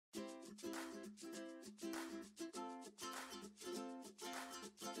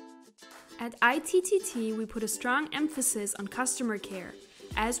At ITTT, we put a strong emphasis on customer care,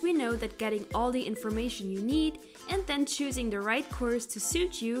 as we know that getting all the information you need and then choosing the right course to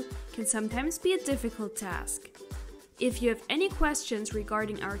suit you can sometimes be a difficult task. If you have any questions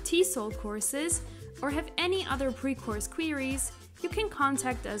regarding our TESOL courses or have any other pre-course queries, you can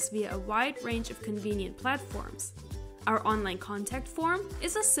contact us via a wide range of convenient platforms. Our online contact form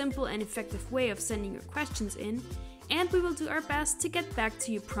is a simple and effective way of sending your questions in, and we will do our best to get back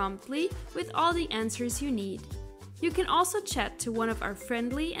to you promptly with all the answers you need. You can also chat to one of our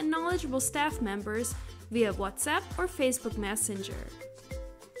friendly and knowledgeable staff members via WhatsApp or Facebook Messenger.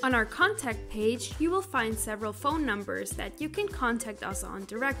 On our contact page, you will find several phone numbers that you can contact us on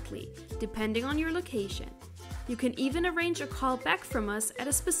directly, depending on your location. You can even arrange a call back from us at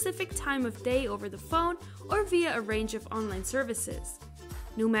a specific time of day over the phone or via a range of online services.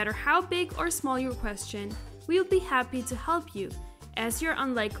 No matter how big or small your question, we will be happy to help you, as you're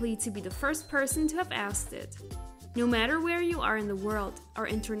unlikely to be the first person to have asked it. No matter where you are in the world, our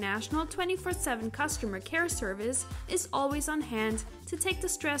international 24/7 customer care service is always on hand to take the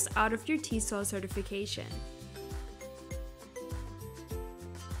stress out of your TESOL certification.